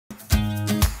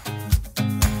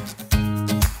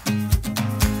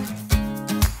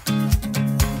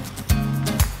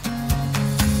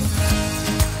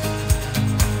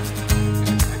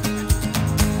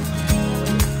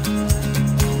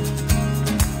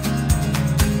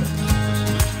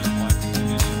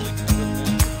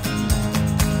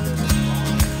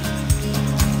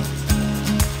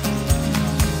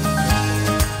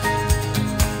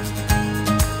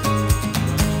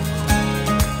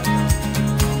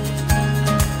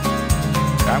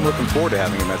I'm looking forward to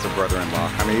having him as a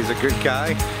brother-in-law. I mean, he's a good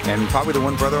guy, and probably the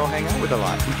one brother I'll hang out with a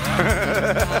lot.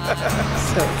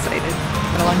 So excited.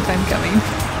 Been a long time coming.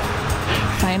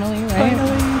 Finally, right?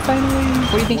 Finally.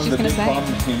 What do you think she's going to say?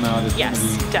 Yes,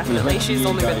 definitely. She's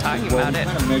only been talking about it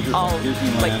all,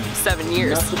 like, 7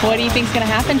 years. What do you think's going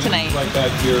to happen tonight?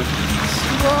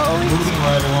 Moving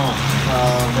right along.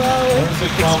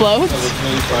 Explodes?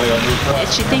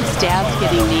 She thinks Dad's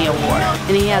getting the award,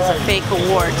 and he has a fake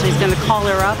award, so he's going to call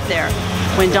her up there.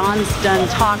 When Dawn's done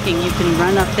talking, you can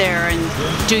run up there and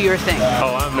do your thing.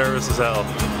 Oh, I'm nervous as hell.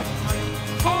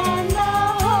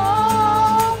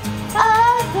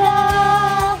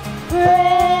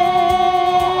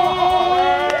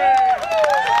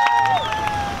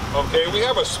 Okay, we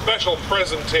have a special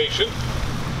presentation.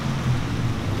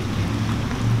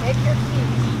 Take your seat.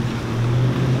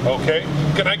 Okay,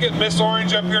 can I get Miss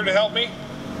Orange up here to help me?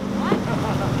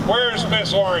 Where's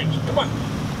Miss Orange? Come on.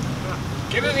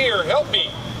 Get in here, help me.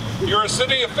 You're a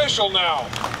city official now.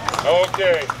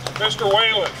 Okay, Mr.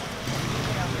 Wayland.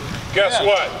 Guess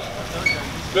what?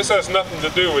 This has nothing to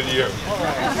do with you.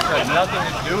 Has nothing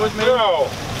to do with me? No.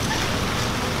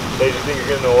 Hey, do you think you're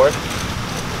getting the award?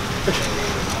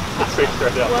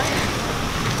 Right out.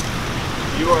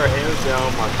 You are hands down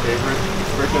my favorite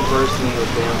freaking person in the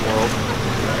damn world.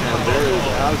 And there is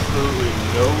absolutely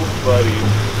nobody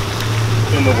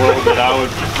in the world that I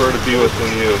would prefer to be with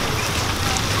than you.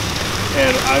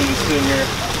 And I'm just sitting here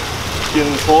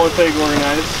getting this whole thing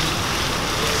organized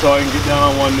so I can get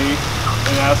down on one knee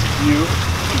and ask you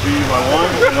to be my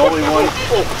one and only one.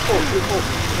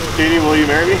 Katie, will you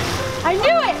marry me? I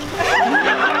knew